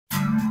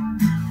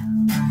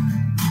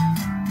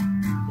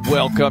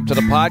Welcome to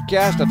the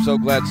podcast. I'm so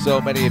glad so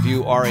many of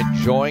you are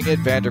enjoying it.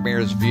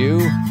 Vandermeer's View.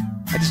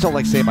 I just don't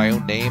like saying my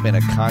own name in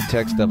a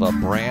context of a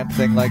brand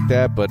thing like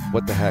that, but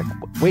what the heck?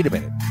 Wait a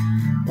minute.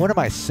 What am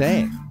I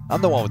saying?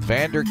 I'm the one with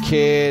Vander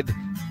Kid,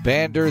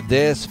 Vander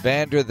this,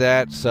 Vander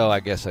that, so I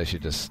guess I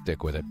should just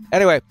stick with it.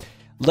 Anyway,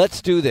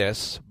 let's do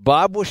this.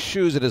 Bob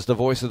Wischusen is the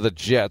voice of the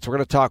Jets. We're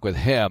going to talk with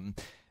him,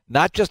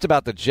 not just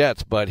about the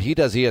Jets, but he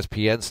does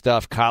ESPN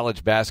stuff,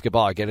 college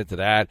basketball. I get into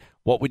that.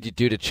 What would you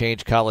do to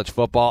change college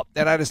football?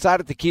 And I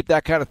decided to keep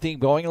that kind of theme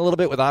going a little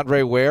bit with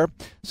Andre Ware.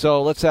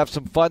 So let's have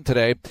some fun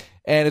today.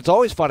 And it's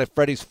always fun at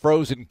Freddy's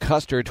Frozen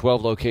Custard,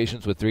 12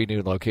 locations with 3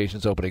 new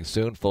locations opening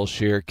soon,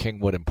 Fulshear,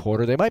 Kingwood, and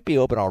Porter. They might be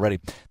open already.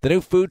 The new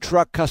food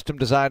truck custom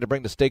designed to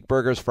bring the steak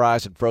burgers,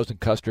 fries, and frozen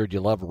custard you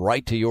love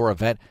right to your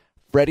event.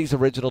 Freddy's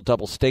Original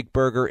Double Steak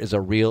Burger is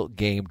a real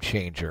game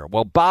changer.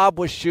 Well, Bob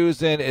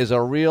Wischusen is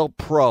a real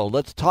pro.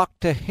 Let's talk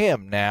to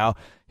him now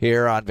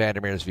here on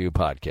Vandermeer's View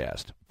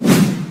podcast.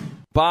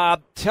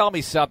 Bob, tell me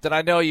something.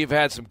 I know you've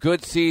had some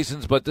good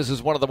seasons, but this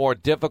is one of the more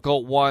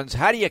difficult ones.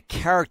 How do you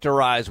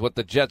characterize what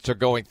the Jets are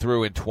going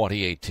through in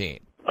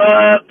 2018?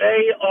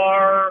 They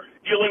are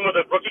dealing with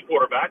a rookie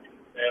quarterback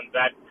and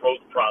that growth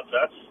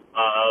process.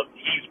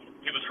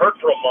 He was hurt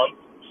for a month,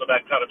 so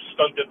that kind of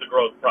stunted the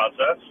growth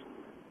process.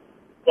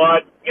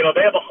 But, you know,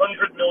 they have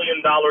 $100 million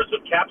of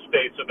cap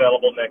space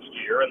available next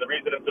year, and the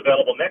reason it's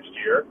available next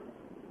year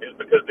is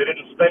because they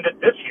didn't spend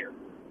it this year.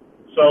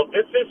 So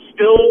this is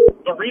still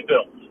the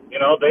rebuild. You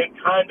know, they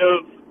kind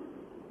of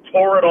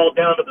tore it all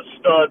down to the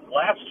studs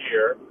last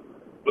year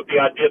with the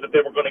idea that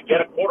they were going to get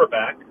a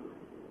quarterback.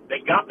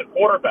 They got the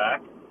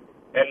quarterback,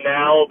 and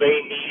now they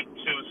need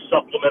to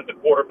supplement the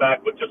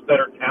quarterback with just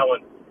better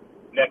talent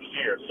next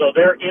year. So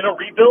they're in a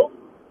rebuild.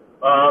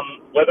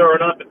 Whether or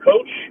not the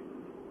coach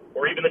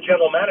or even the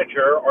general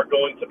manager are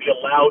going to be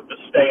allowed to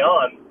stay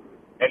on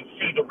and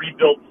see the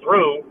rebuild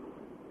through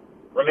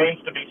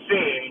remains to be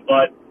seen.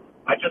 But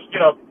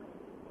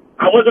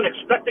I wasn't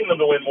expecting them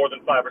to win more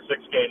than 5 or 6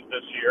 games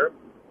this year.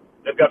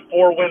 They've got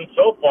 4 wins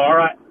so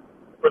far.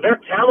 For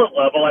their talent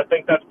level, I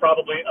think that's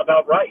probably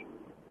about right.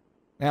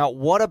 Now,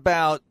 what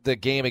about the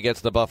game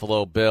against the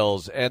Buffalo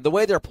Bills and the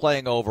way they're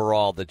playing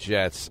overall, the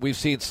Jets? We've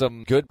seen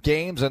some good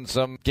games and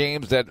some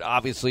games that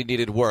obviously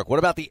needed work. What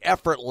about the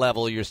effort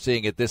level you're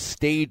seeing at this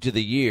stage of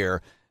the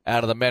year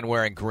out of the men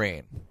wearing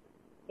green?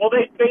 Well,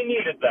 they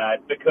needed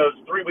that because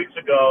 3 weeks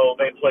ago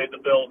they played the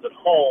Bills at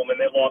home and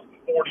they lost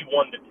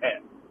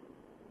 41-10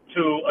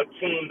 to a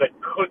team that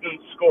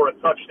couldn't score a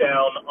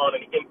touchdown on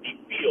an empty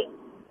field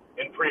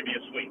in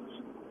previous weeks.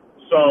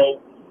 So,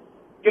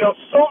 you know,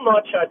 so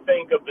much, I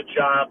think, of the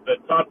job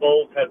that Todd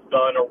Bowles has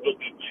done or will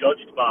be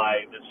judged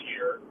by this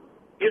year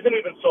isn't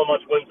even so much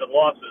wins and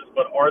losses,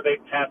 but are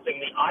they passing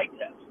the eye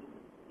test?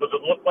 Does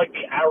it look like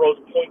the arrow's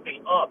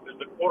pointing up? Is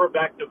the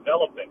quarterback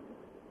developing?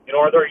 You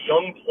know, are there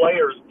young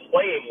players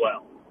playing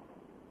well?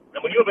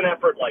 And when you have an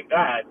effort like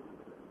that,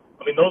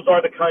 I mean, those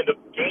are the kind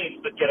of games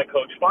that get a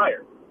coach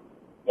fired.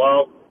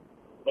 Well,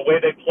 the way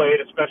they played,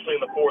 especially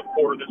in the fourth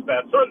quarter this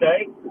past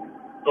Sunday,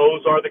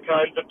 those are the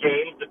kinds of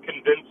games that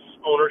convince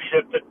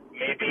ownership that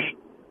maybe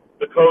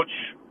the coach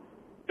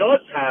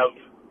does have,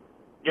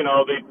 you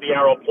know, the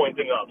arrow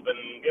pointing up. And,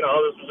 you know,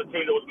 this was a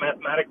team that was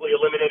mathematically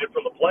eliminated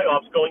from the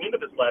playoffs going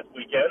into this last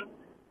weekend.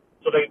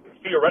 So they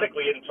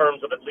theoretically, in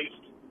terms of at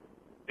least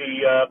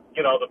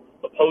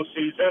the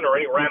postseason or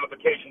any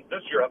ramifications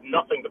this year, have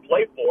nothing to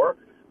play for.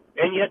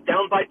 And yet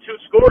down by 2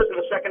 scores in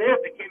the second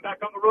half, they came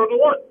back on the road and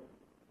won.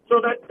 So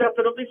that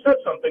definitely says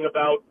something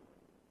about,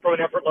 from an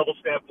effort level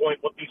standpoint,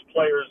 what these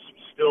players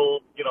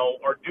still, you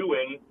know, are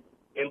doing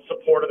in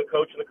support of the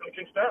coach and the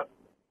coaching staff.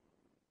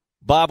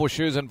 Bob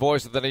Wischusen,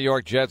 voice of the New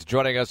York Jets,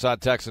 joining us on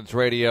Texans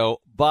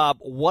Radio. Bob,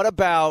 what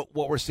about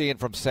what we're seeing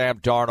from Sam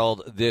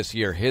Darnold this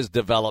year, his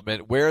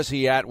development? Where is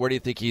he at? Where do you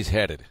think he's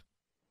headed?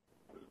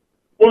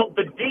 Well,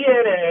 the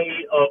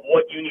DNA of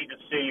what you need to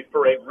see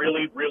for a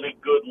really, really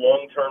good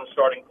long-term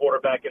starting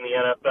quarterback in the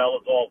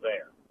NFL is all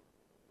there.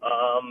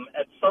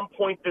 At some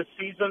point this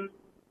season,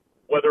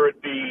 whether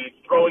it be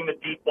throwing the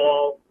deep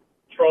ball,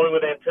 throwing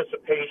with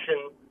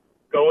anticipation,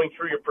 going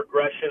through your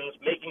progressions,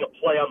 making a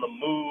play on the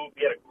move.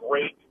 He had a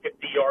great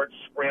 50-yard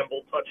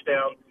scramble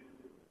touchdown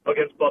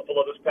against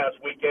Buffalo this past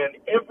weekend.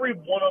 Every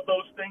one of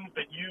those things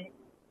that you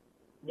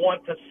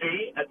want to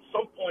see, at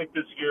some point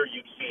this year,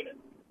 you've seen it.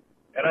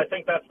 And I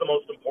think that's the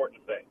most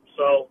important thing.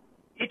 So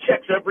he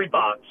checks every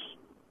box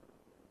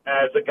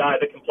as a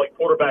guy that can play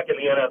quarterback in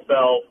the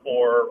NFL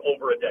for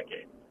over a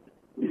decade.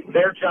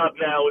 Their job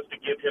now is to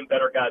give him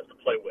better guys to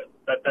play with.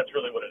 That's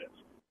really what it is.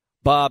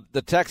 Bob,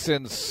 the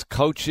Texans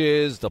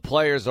coaches, the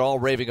players are all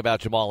raving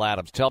about Jamal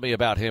Adams. Tell me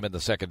about him in the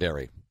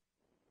secondary.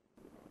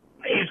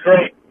 He's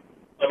great.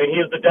 I mean, he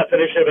is the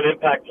definition of an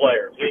impact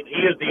player. He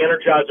is the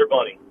Energizer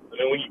Bunny.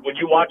 I mean, when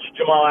you watch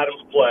Jamal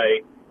Adams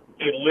play,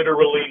 he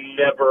literally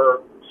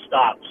never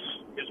stops.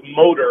 His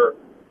motor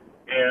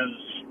is,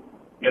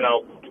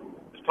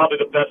 is probably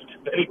the best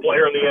of any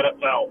player in the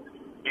NFL.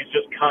 He's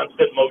just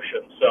constant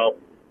motion. So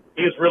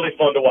he is really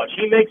fun to watch.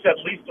 He makes at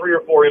least 3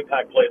 or 4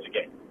 impact plays a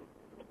game.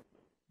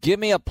 Give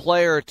me a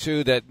player or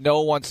two that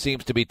no one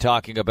seems to be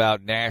talking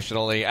about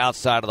nationally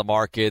outside of the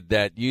market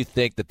that you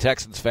think the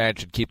Texans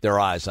fans should keep their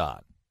eyes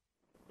on.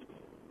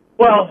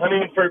 Well, I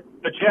mean, for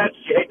the Jets,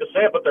 you hate to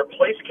say it, but their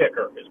place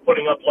kicker is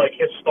putting up, like,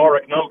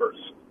 historic numbers.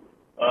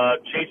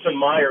 Jason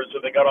Myers, who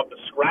they got off the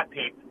scrap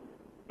heap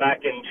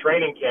back in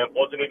training camp,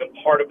 wasn't even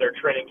part of their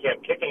training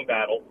camp kicking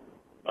battle,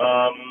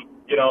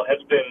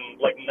 has been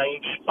like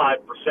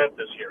 95%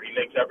 this year. He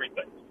makes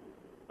everything.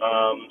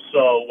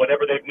 So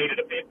whenever they've needed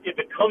it, if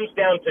it comes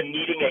down to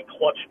needing a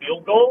clutch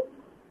field goal,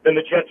 then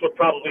the Jets would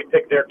probably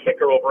pick their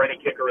kicker over any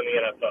kicker in the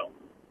NFL.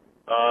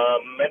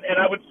 And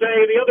I would say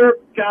the other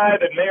guy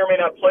that may or may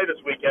not play this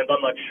weekend,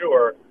 I'm not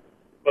sure,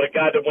 but a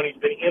guy that when he's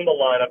been in the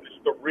lineup is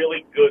a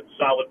really good,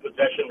 solid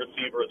possession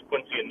receiver is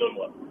Quincy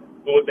Enunwa,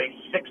 who was a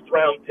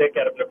sixth-round pick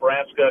out of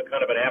Nebraska,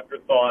 kind of an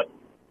afterthought,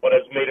 but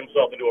has made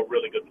himself into a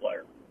really good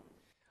player.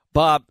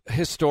 Bob,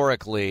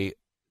 historically,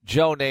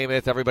 Joe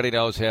Namath, everybody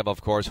knows him,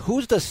 of course.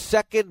 Who's the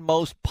second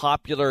most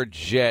popular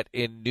Jet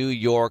in New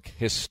York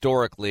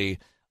historically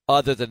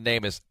other than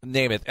Namath?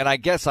 And I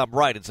guess I'm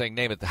right in saying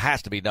Namath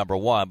has to be number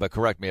one, but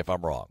correct me if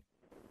I'm wrong.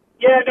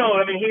 Yeah, no,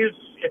 I mean,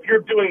 if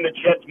you're doing the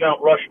Jets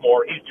Mount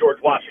Rushmore, he's George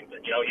Washington.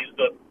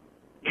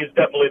 He's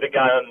definitely the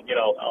guy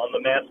on the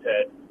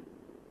masthead.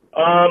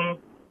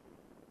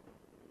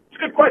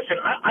 It's a good question.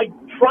 I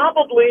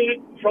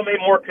probably, from a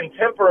more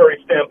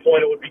contemporary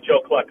standpoint, it would be Joe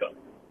Klecko.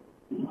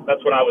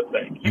 That's what I would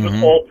think. He was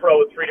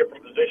all-pro at three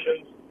different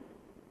positions.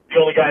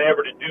 The only guy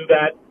ever to do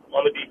that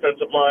on the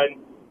defensive line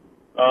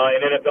in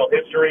NFL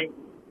history.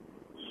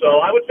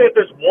 So I would say if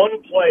there's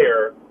one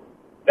player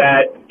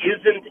that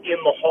isn't in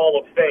the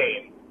Hall of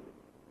Fame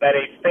that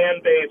a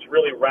fan base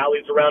really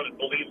rallies around and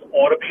believes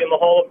ought to be in the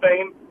Hall of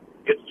Fame,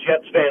 it's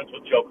Jets fans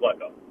with Joe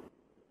Klecko.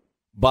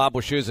 Bob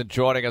Wischusen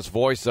joining us,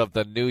 voice of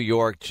the New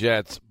York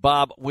Jets.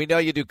 Bob, we know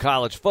you do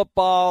college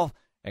football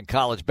and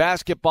college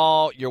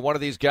basketball. You're one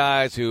of these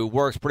guys who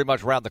works pretty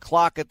much around the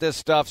clock at this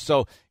stuff.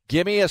 So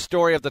give me a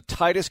story of the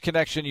tightest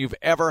connection you've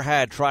ever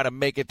had trying to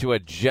make it to a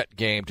Jet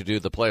game to do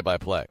the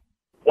play-by-play.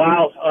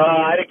 Wow.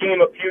 I had a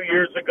game a few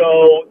years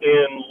ago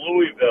in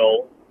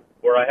Louisville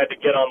where I had to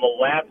get on the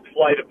last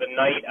flight of the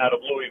night out of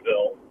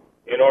Louisville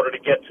in order to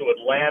get to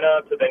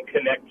Atlanta to then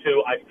connect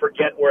to, I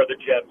forget where the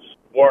Jets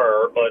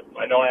were, but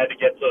I know I had to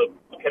get to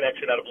a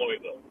connection out of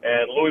Louisville.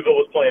 And Louisville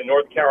was playing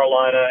North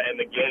Carolina, and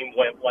the game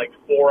went like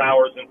 4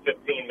 hours and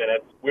 15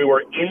 minutes. We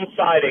were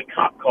inside a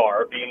cop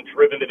car being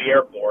driven to the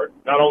airport.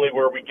 Not only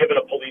were we given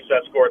a police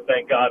escort,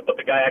 thank God, but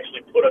the guy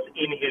actually put us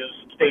in his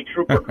state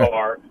trooper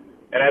car.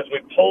 And as we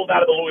pulled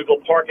out of the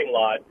Louisville parking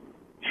lot,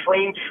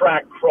 train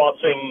track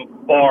crossing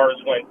bars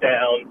went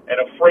down, and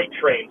a freight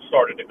train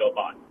started to go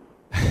by.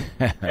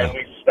 And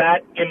we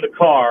sat in the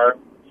car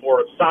for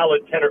a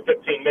solid 10 or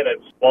 15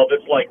 minutes while this,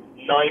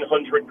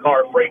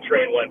 900-car freight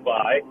train went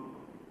by.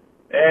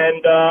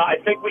 And I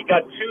think we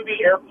got to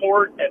the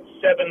airport at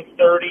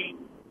 7:30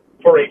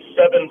 for a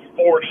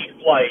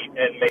 7:40 flight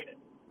and made it.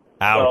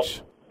 Ouch.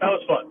 So that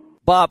was fun.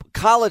 Bob,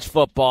 college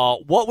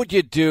football, what would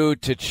you do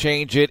to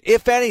change it,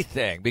 if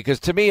anything? Because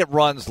to me it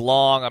runs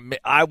long.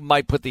 I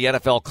might put the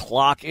NFL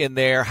clock in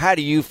there. How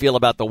do you feel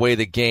about the way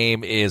the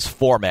game is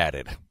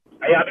formatted?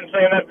 I've been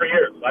saying that for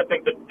years. I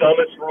think the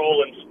dumbest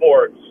rule in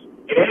sports,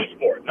 in any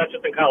sport, not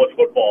just in college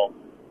football,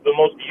 the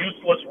most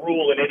useless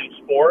rule in any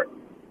sport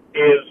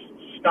is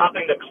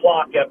stopping the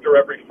clock after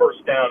every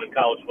first down in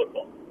college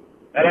football.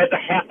 That adds a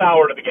half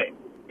hour to the game.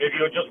 If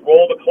you would just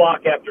roll the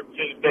clock after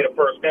teams made a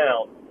first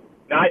down.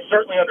 Now, I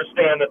certainly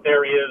understand that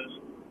there is,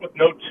 with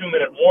no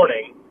 2-minute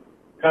warning,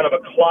 kind of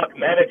a clock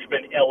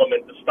management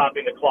element to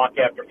stopping the clock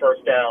after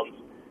first downs.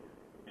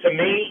 To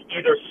me,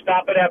 either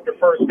stop it after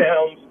first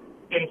downs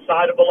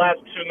inside of the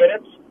last 2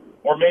 minutes,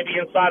 or maybe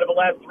inside of the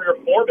last 3 or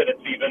 4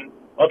 minutes even,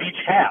 of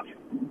each half.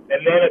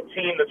 And then a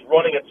team that's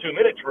running a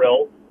 2-minute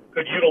drill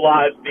could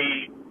utilize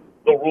the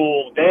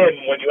rule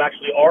then when you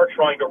actually are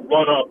trying to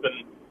run up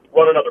and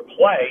run another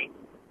play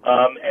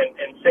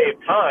and save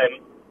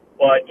time.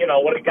 But,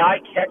 when a guy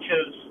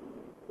catches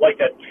like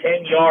a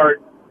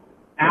 10-yard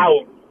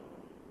out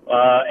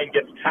and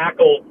gets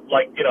tackled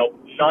 9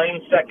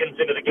 seconds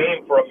into the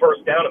game for a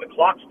first down and the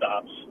clock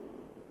stops,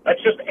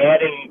 that's just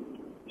adding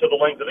to the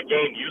length of the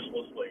game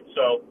uselessly.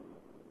 So,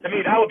 to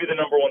me, that would be the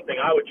number one thing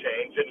I would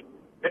change. And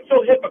it's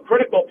so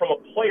hypocritical from a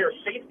player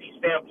safety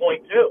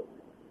standpoint, too.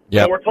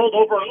 Yep. We're told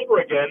over and over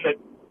again that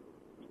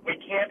we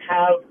can't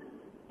have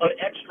an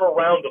extra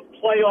round of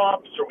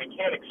playoffs or we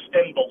can't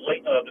extend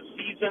the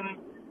season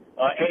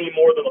any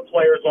more than the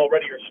players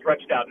already are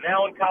stretched out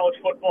now in college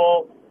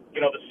football.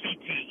 The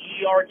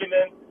CTE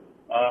argument,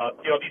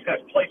 these guys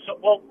play so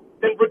well,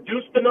 then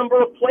reduce the number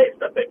of plays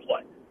that they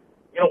play.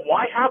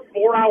 Why have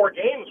 4-hour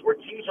games where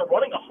teams are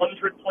running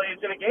 100 plays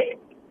in a game?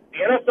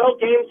 The NFL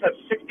games have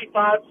 65,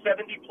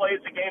 70 plays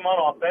a game on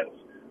offense,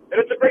 and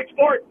it's a great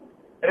sport,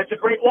 and it's a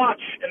great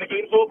watch, and the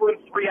game's over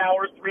in 3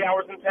 hours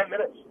and 10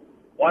 minutes.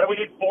 Why do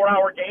we need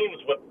 4-hour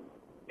games with,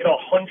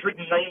 190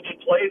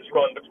 plays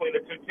run between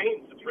the two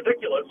teams? It's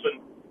ridiculous, and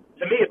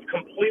to me, it's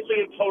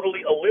completely and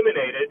totally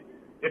eliminated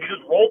if you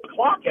just roll the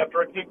clock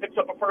after a team picks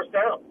up a first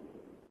down.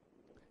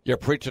 You're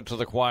preaching to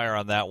the choir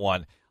on that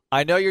one.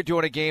 I know you're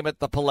doing a game at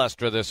the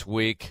Palestra this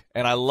week,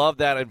 and I love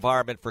that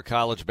environment for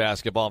college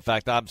basketball. In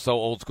fact, I'm so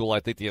old school, I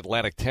think the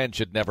Atlantic 10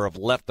 should never have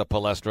left the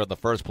Palestra in the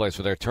first place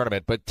for their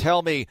tournament. But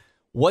tell me,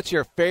 what's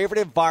your favorite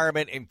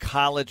environment in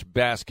college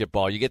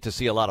basketball? You get to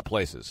see a lot of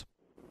places.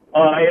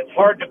 It's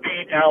hard to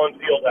beat Allen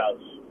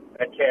Fieldhouse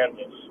at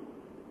Kansas.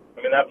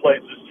 I mean, that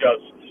place is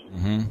just,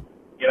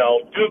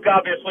 Duke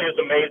obviously is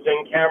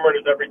amazing. Cameron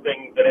is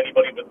everything that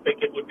anybody would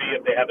think it would be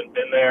if they haven't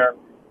been there.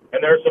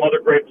 And there are some other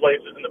great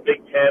places in the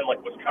Big Ten,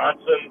 like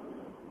Wisconsin,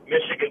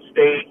 Michigan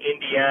State,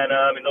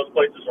 Indiana. I mean, those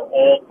places are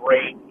all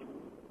great.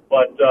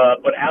 But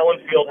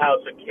Allen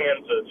Fieldhouse at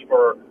Kansas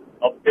for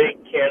a big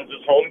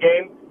Kansas home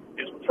game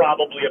is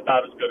probably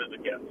about as good as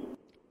it gets.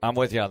 I'm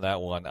with you on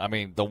that one. I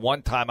mean, the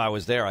one time I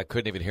was there, I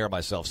couldn't even hear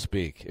myself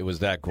speak. It was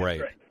that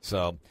great.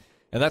 So,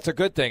 and that's a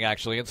good thing,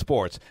 actually, in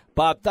sports.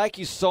 Bob, thank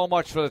you so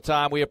much for the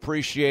time. We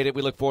appreciate it.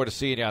 We look forward to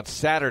seeing you on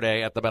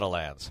Saturday at the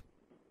Meadowlands.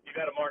 You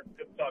got it, Mark.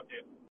 Good to talk to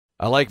you.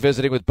 I like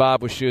visiting with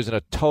Bob Wischusen,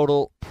 a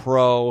total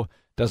pro,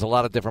 does a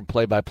lot of different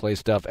play-by-play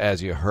stuff,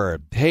 as you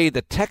heard. Hey,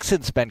 the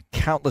Texans spend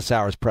countless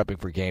hours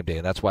prepping for game day,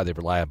 and that's why they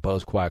rely on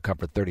Bose Quiet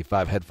Comfort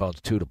 35 headphones,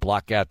 too, to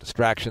block out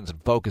distractions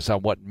and focus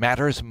on what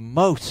matters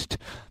most.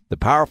 The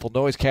powerful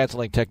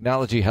noise-canceling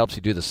technology helps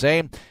you do the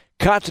same.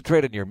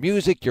 Concentrate on your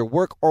music, your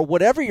work, or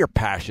whatever you're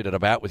passionate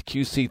about with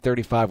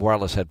QC35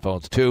 wireless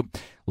headphones, too.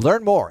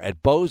 Learn more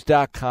at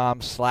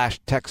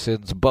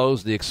Bose.com/Texans.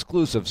 Bose, the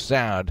exclusive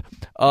sound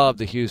of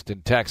the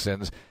Houston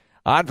Texans.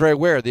 Andre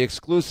Ware, the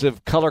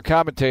exclusive color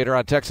commentator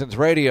on Texans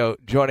Radio,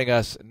 joining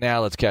us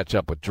now. Let's catch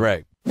up with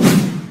Dre.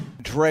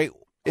 Dre,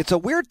 it's a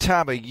weird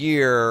time of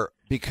year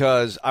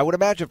because I would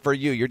imagine for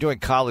you, you're doing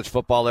college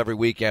football every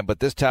weekend, but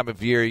this time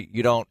of year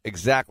you don't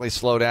exactly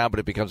slow down,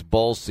 but it becomes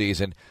bowl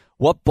season.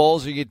 What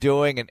bowls are you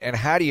doing, and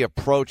how do you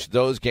approach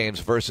those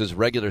games versus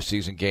regular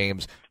season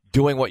games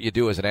doing what you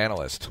do as an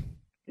analyst?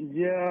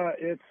 Yeah,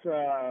 it's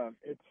that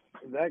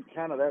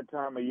time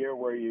of year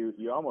where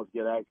you almost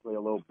get actually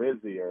a little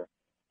busier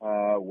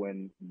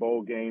when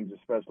bowl games,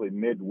 especially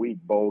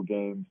midweek bowl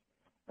games,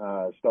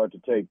 start to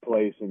take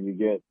place, and you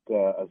get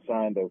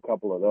assigned to a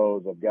couple of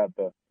those. I've got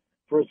the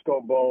Frisco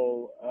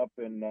Bowl up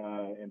in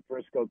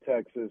Frisco,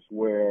 Texas,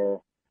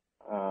 where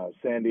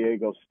San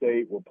Diego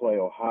State will play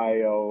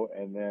Ohio,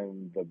 and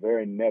then the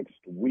very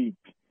next week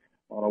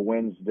on a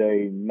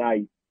Wednesday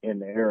night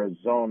in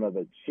Arizona,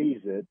 the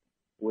Cheez-It,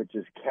 which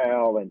is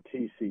Cal and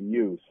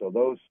TCU. So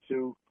those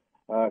two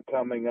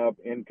coming up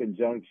in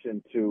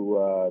conjunction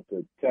to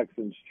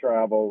Texans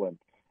travel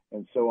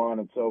and so on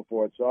and so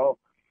forth. So I'll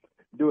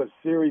do a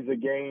series of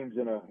games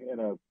in a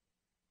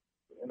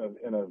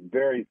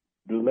very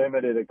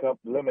limited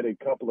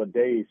couple of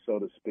days, so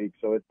to speak.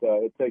 So it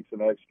takes a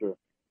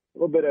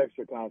little bit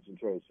extra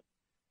concentration.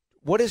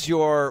 What is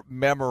your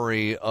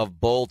memory of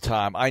bowl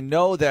time? I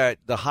know that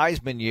the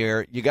Heisman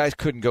year, you guys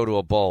couldn't go to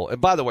a bowl. And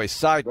by the way,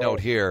 side note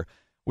here,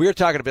 we were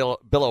talking to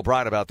Bill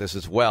O'Brien about this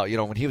as well. You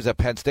know, when he was at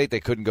Penn State, they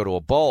couldn't go to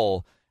a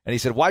bowl. And he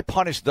said, why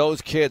punish those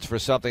kids for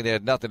something they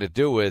had nothing to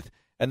do with?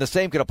 And the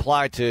same could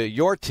apply to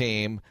your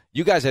team.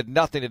 You guys had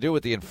nothing to do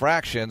with the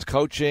infractions,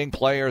 coaching,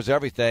 players,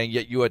 everything,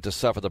 yet you had to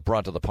suffer the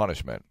brunt of the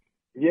punishment.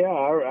 Yeah,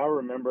 I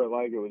remember it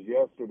like it was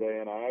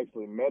yesterday, and I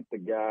actually met the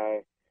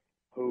guy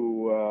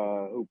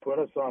who put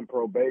us on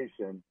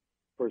probation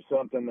for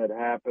something that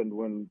happened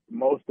when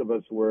most of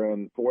us were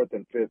in 4th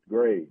and 5th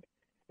grade.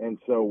 And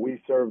so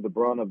we served the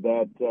brunt of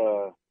that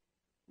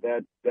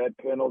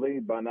penalty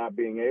by not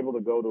being able to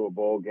go to a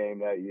bowl game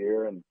that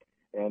year. And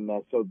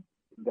so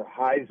the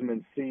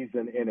Heisman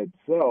season in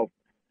itself,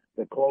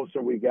 the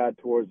closer we got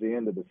towards the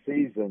end of the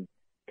season,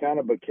 kind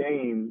of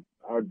became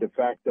our de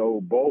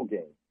facto bowl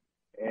game.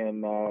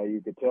 And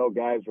you could tell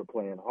guys were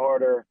playing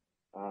harder.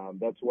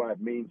 That's why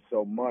it means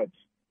so much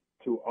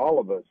to all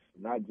of us,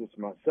 not just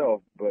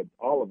myself, but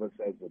all of us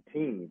as a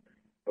team,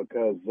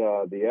 because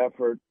the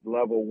effort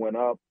level went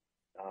up.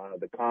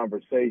 The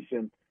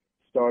conversation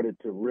started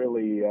to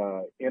really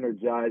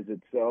energize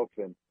itself,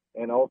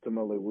 and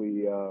ultimately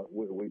we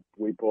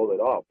pulled it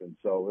off. And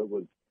so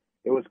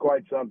it was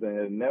quite something.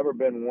 It had never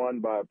been won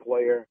by a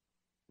player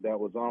that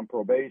was on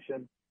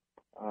probation,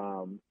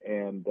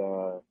 and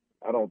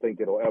I don't think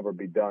it'll ever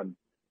be done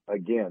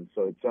again.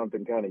 So it's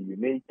something kind of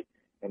unique,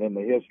 and in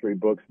the history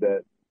books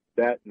that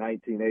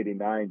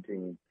 1989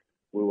 team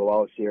we will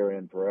all share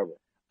in forever.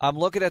 I'm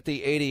looking at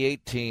the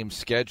 88 team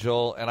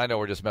schedule, and I know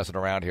we're just messing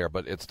around here,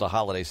 but it's the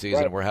holiday season,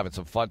 right, and we're having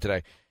some fun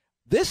today.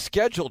 This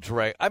schedule,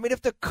 Dre, I mean,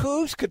 if the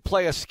Cougs could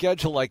play a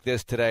schedule like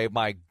this today,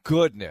 my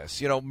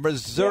goodness. You know,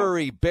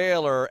 Missouri,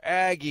 Baylor,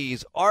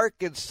 Aggies,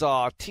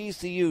 Arkansas,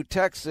 TCU,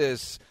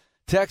 Texas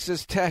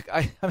Tech.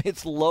 I mean,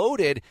 it's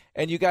loaded,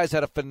 and you guys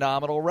had a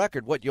phenomenal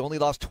record. What, you only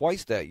lost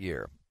twice that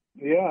year?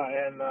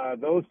 Yeah,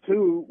 and those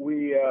two,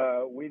 we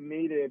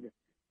needed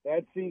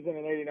that season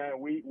in '89.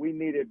 We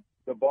needed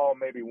the ball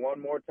maybe one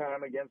more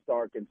time against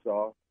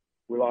Arkansas.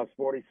 We lost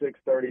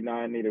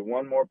 46-39. Needed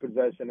one more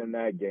possession in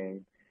that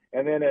game.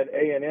 And then at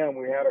A&M,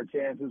 we had our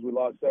chances. We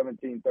lost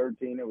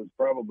 17-13. It was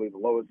probably the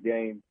lowest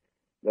game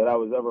that I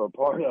was ever a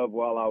part of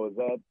while I was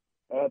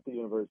at the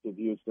University of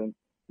Houston.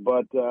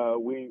 But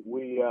we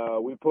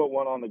put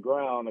one on the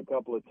ground a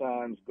couple of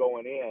times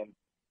going in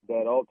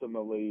that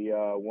ultimately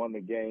won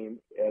the game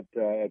at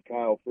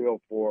Kyle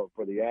Field for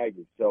the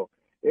Aggies. So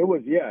it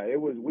was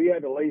we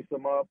had to lace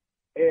them up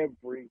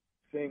every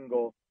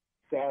single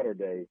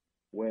Saturday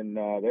when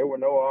there were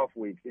no off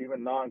weeks,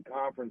 even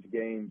non-conference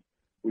games.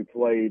 We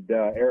played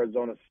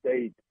Arizona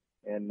State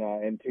and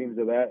teams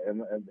of that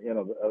and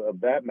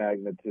of that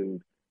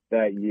magnitude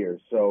that year.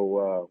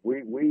 So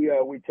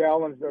we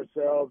challenged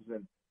ourselves,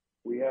 and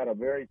we had a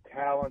very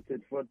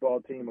talented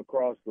football team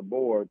across the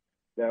board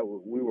that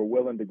we were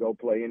willing to go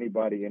play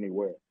anybody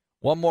anywhere.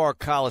 One more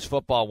college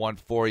football one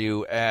for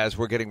you as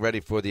we're getting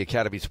ready for the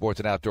Academy Sports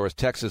and Outdoors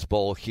Texas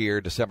Bowl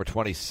here December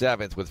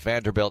 27th with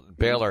Vanderbilt and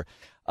Baylor.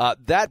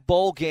 That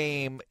bowl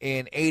game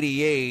in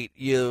 '88,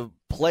 you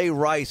play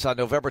Rice on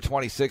November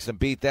 26th and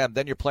beat them.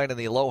 Then you're playing in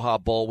the Aloha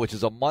Bowl, which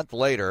is a month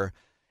later.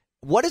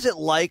 What is it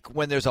like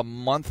when there's a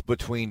month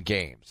between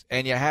games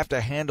and you have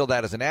to handle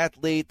that as an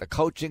athlete, the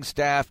coaching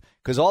staff,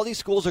 because all these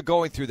schools are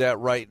going through that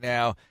right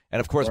now, and,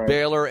 of course, right.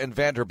 Baylor and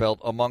Vanderbilt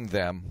among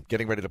them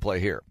getting ready to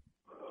play here?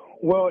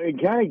 Well, it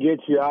kind of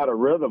gets you out of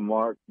rhythm,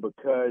 Mark,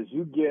 because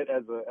you get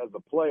as a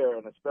player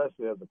and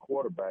especially as a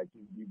quarterback,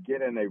 you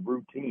get in a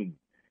routine.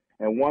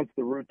 And once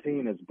the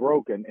routine is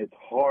broken, it's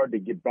hard to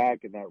get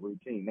back in that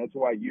routine. That's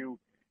why you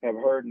have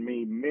heard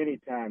me many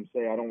times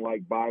say I don't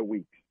like bye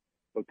weeks.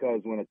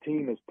 Because when a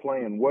team is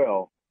playing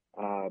well,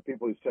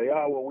 people say,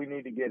 oh, well, we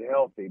need to get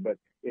healthy. But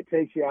it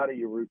takes you out of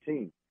your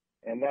routine.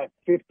 And that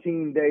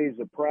 15 days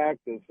of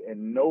practice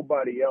and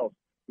nobody else,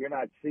 you're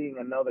not seeing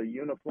another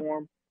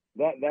uniform,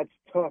 that's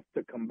tough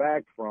to come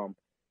back from.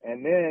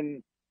 And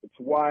then it's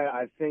why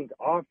I think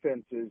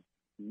offenses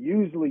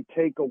usually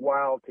take a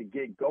while to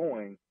get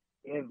going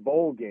in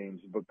bowl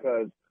games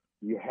because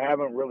you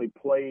haven't really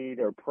played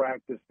or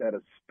practiced at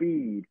a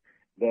speed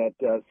that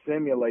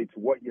simulates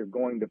what you're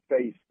going to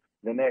face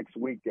the next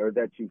week or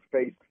that you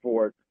faced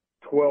for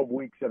 12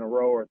 weeks in a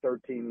row or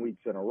 13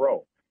 weeks in a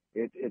row.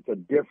 It's a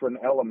different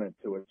element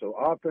to it. So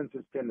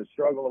offenses tend to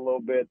struggle a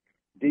little bit.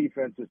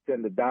 Defenses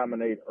tend to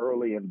dominate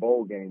early in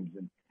bowl games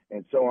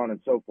and so on and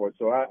so forth.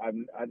 So I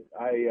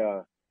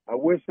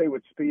wish they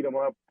would speed them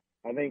up.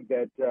 I think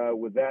that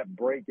with that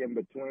break in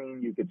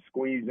between, you could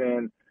squeeze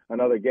in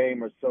another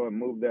game or so and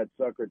move that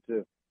sucker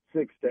to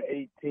 6 to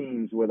 8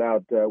 teams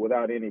without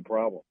any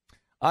problem.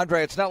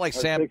 Andre, it's not like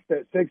Sam. 6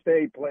 to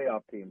 8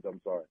 playoff teams.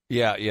 I'm sorry.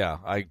 Yeah,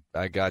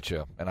 I got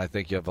you, and I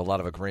think you have a lot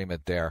of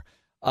agreement there.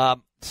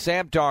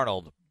 Sam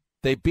Darnold,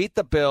 they beat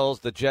the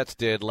Bills. The Jets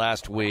did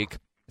last week.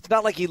 It's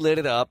not like he lit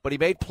it up, but he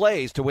made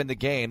plays to win the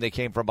game. They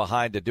came from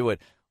behind to do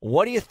it.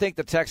 What do you think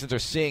the Texans are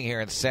seeing here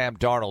in Sam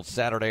Darnold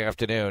Saturday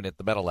afternoon at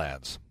the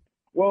Meadowlands?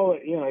 Well,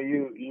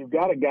 you've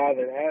got a guy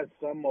that has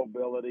some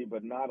mobility,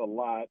 but not a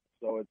lot.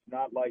 So it's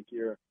not like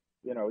you're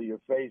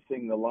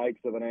facing the likes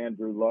of an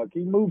Andrew Luck.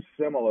 He moves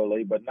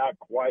similarly, but not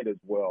quite as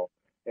well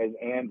as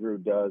Andrew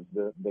does.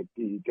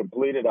 He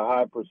completed a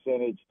high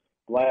percentage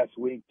last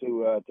week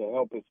to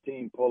help his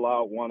team pull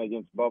out one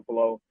against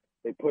Buffalo.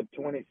 They put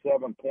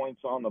 27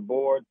 points on the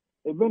board.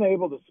 They've been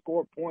able to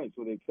score points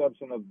with the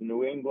exception of the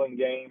New England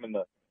game and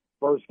the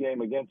first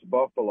game against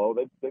Buffalo.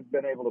 They've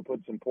been able to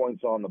put some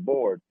points on the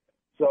board.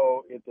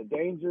 So it's a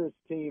dangerous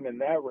team in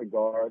that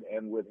regard.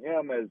 And with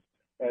him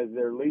as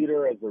their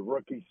leader, as a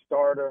rookie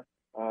starter,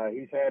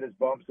 he's had his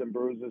bumps and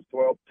bruises,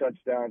 12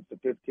 touchdowns to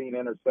 15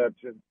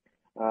 interceptions,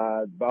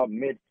 about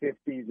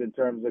mid-50s in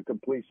terms of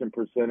completion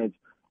percentage.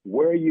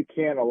 Where you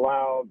can't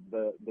allow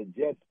the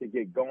Jets to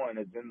get going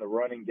is in the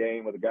running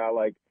game with a guy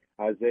like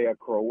Isaiah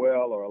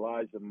Crowell or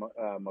Elijah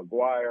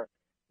McGuire,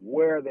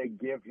 where they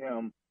give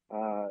him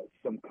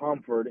some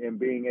comfort in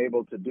being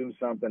able to do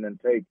something and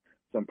take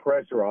some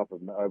pressure off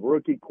of him. A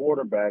rookie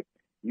quarterback,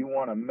 you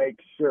want to make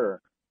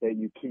sure that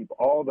you keep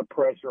all the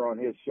pressure on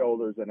his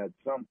shoulders, and at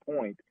some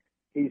point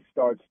he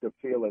starts to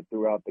feel it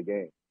throughout the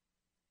game.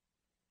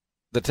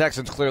 The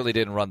Texans clearly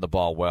didn't run the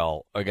ball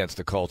well against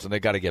the Colts, and they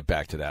got to get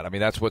back to that. I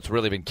mean, that's what's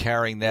really been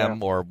carrying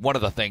them, or one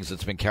of the things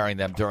that's been carrying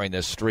them during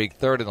this streak.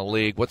 Third in the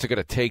league. What's it going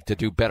to take to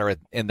do better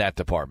in that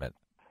department?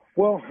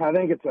 Well, I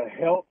think it's a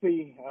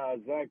healthy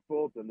Zach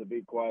Fulton, to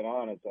be quite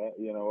honest.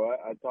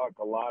 I talk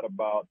a lot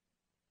about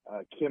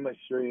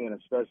chemistry, and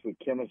especially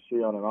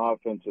chemistry on an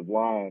offensive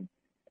line,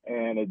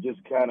 and it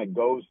just kind of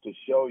goes to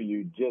show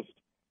you just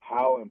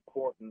how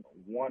important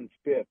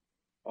 1/5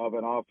 of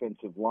an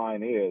offensive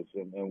line is.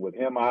 And with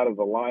him out of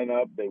the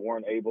lineup, they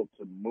weren't able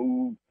to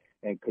move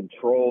and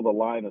control the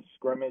line of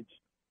scrimmage.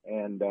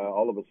 And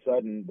all of a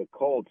sudden, the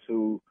Colts,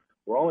 who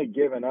were only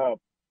giving up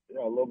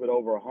a little bit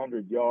over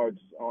 100 yards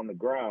on the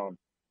ground,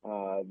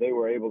 they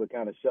were able to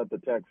kind of shut the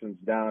Texans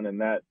down in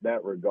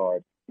that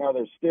regard. Now,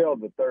 they're still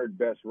the third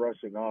best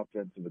rushing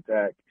offensive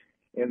attack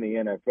in the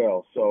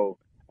NFL. So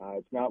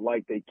it's not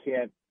like they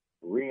can't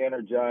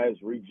re-energize,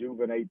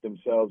 rejuvenate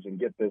themselves and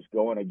get this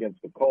going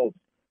against the Colts,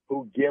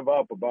 who give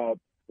up about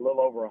a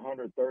little over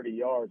 130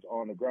 yards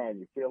on the ground.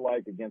 You feel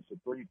like against a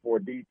 3-4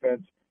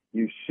 defense,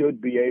 you should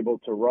be able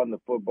to run the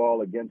football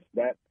against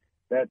that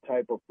that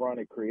type of front.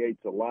 It creates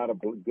a lot of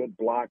good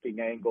blocking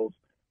angles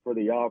for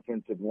the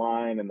offensive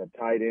line and the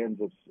tight ends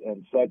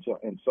and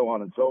so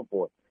on and so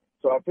forth.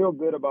 So I feel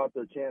good about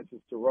their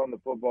chances to run the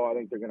football. I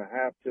think they're going to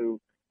have to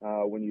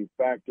when you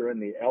factor in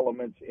the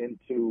elements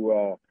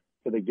into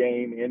to the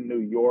game in New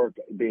York,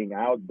 being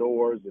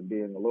outdoors and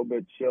being a little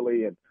bit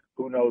chilly, and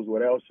who knows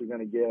what else you're going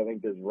to get. I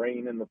think there's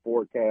rain in the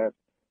forecast.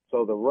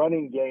 So the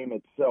running game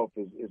itself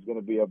is going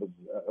to be of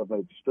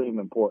extreme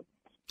importance.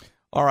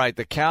 All right,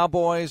 the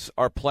Cowboys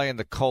are playing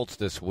the Colts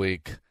this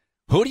week.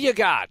 Who do you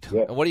got?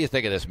 Yeah. And what do you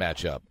think of this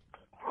matchup?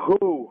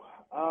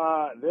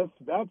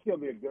 That's going to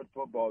be a good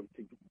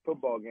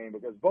football game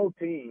because both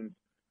teams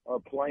are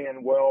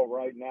playing well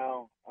right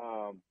now.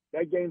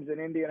 That game's in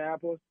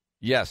Indianapolis?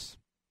 Yes.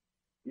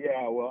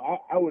 Yeah,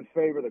 well, I would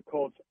favor the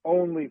Colts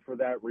only for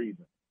that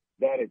reason,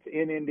 that it's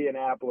in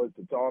Indianapolis,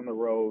 it's on the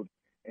road,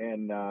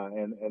 and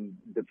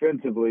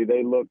defensively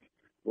they looked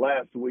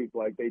last week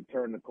like they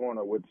turned the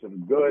corner with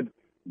some good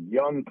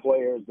young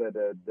players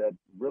that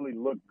really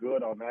look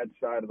good on that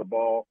side of the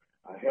ball.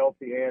 A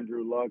healthy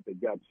Andrew Luck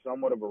that got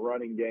somewhat of a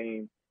running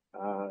game.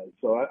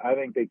 So I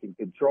think they can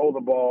control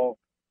the ball,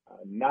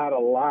 not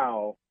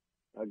allow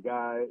a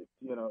guy,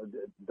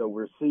 the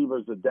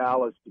receivers of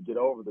Dallas to get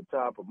over the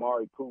top of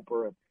Amari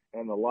Cooper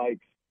and the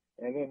likes,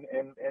 and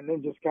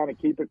then just kind of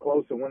keep it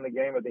close and win the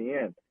game at the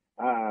end.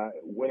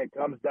 When it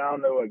comes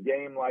down to a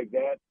game like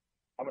that,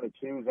 I'm going to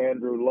choose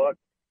Andrew Luck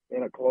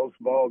in a close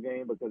ball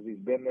game because he's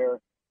been there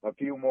a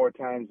few more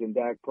times than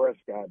Dak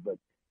Prescott. But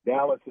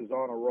Dallas is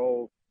on a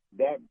roll.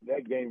 That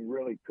game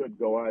really could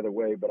go either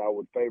way, but I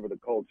would favor the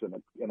Colts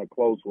in a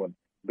close one,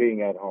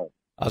 being at home.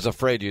 I was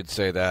afraid you'd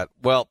say that.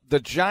 Well, the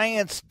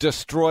Giants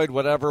destroyed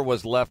whatever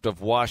was left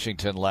of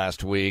Washington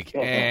last week,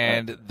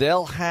 and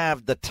they'll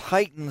have the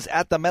Titans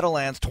at the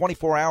Meadowlands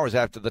 24 hours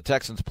after the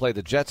Texans play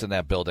the Jets in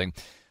that building.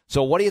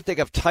 So what do you think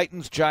of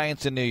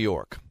Titans-Giants in New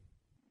York?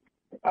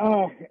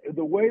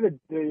 The way that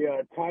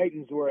the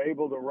Titans were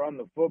able to run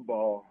the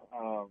football,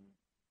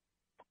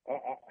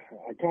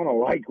 I kind of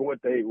like what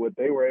they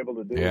were able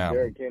to do. Yeah.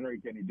 Derrick Henry,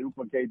 can he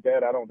duplicate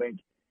that? I don't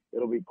think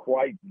it'll be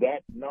quite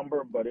that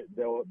number, but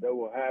they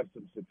will have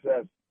some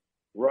success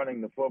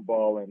running the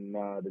football. And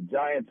the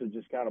Giants are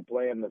just kind of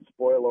playing the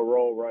spoiler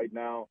role right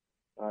now.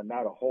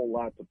 Not a whole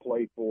lot to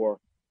play for.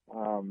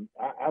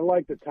 I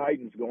like the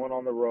Titans going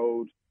on the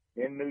road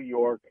in New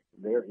York.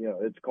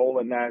 It's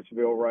cold in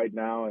Nashville right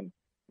now, and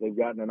they've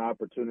gotten an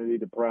opportunity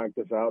to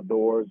practice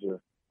outdoors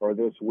or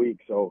this week.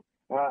 So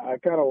I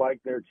kind of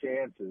like their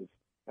chances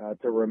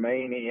to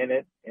remain in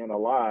it and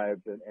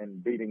alive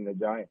and beating the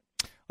Giants.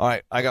 All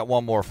right, I got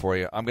one more for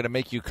you. I'm going to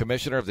make you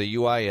commissioner of the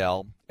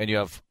UIL, and you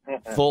have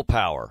full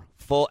power,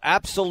 full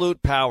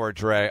absolute power,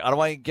 Dre. I don't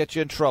want to get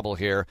you in trouble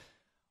here,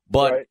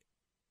 but right.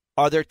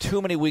 Are there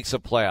too many weeks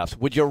of playoffs?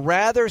 Would you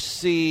rather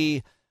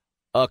see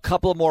a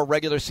couple of more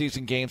regular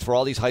season games for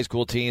all these high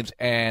school teams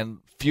and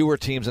fewer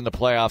teams in the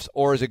playoffs,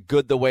 or is it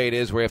good the way it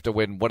is where you have to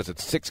win,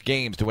 6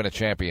 games to win a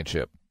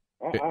championship?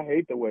 I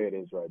hate the way it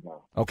is right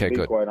now. Okay, to be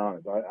good. Quite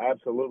honest, I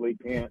absolutely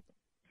can't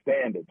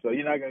stand it. So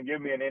you're not going to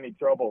give me in any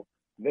trouble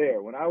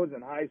there. When I was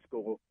in high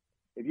school,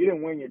 if you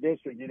didn't win your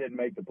district, you didn't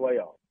make the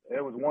playoffs.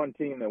 There was one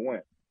team that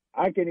went.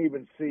 I can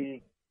even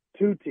see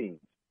 2 teams.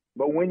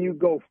 But when you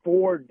go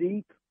 4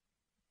 deep,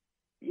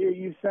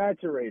 you've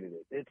saturated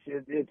it.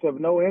 It's of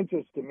no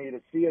interest to me to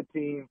see a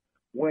team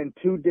win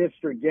 2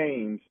 district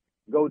games,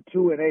 go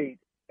 2-8,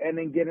 and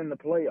then get in the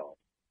playoffs.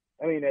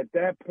 I mean, at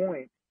that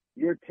point,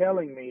 you're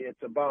telling me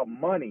it's about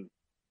money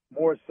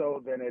more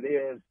so than it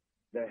is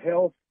the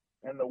health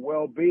and the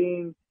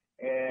well-being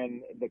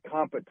and the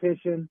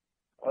competition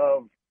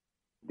of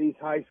these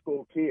high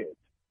school kids.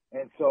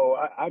 And so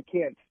I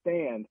can't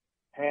stand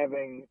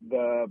having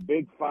the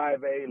big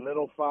 5A,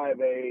 little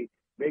 5A,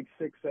 big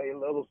 6A,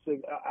 little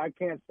 6. I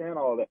can't stand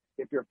all of that.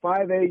 If you're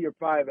 5A, you're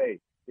 5A.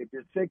 If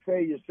you're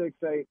 6A, you're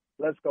 6A.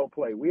 Let's go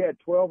play. We had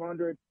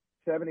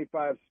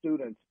 1,275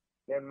 students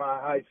in my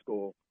high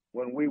school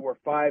when we were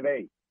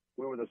 5A.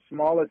 We were the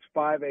smallest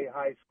 5A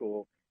high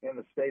school in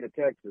the state of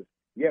Texas,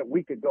 yet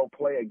we could go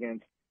play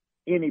against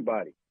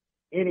anybody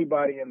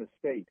in the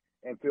state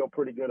and feel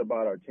pretty good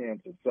about our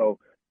chances. So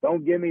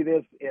don't give me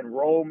this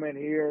enrollment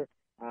here.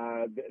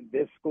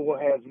 This school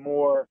has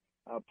more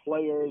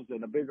players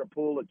and a bigger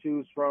pool to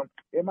choose from.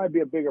 It might be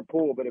a bigger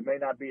pool, but it may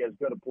not be as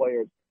good of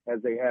players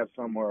as they have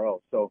somewhere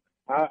else. So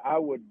I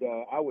would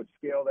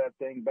scale that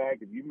thing back.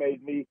 If you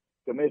made me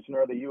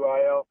commissioner of the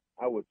UIL,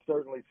 I would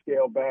certainly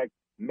scale back,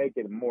 make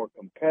it more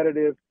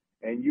competitive,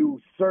 and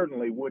you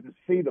certainly wouldn't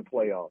see the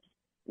playoffs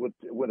with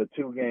a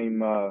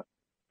two-game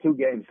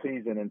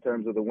season in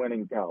terms of the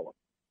winning column.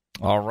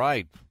 All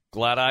right.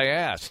 Glad I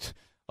asked.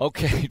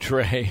 Okay,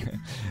 Trey.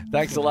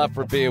 Thanks a lot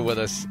for being with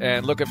us,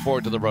 and looking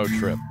forward to the road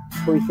trip.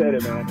 Appreciate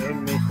it, man.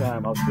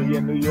 Anytime. I'll see you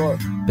in New York.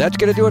 That's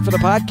going to do it for the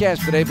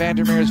podcast today,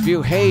 Vandermeer's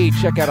View. Hey,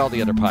 check out all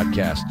the other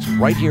podcasts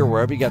right here,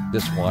 wherever you got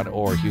this one,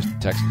 or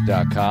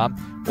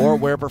HoustonTexans.com, or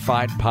wherever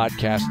fine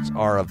podcasts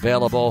are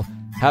available.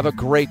 Have a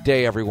great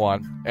day,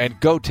 everyone, and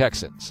go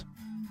Texans.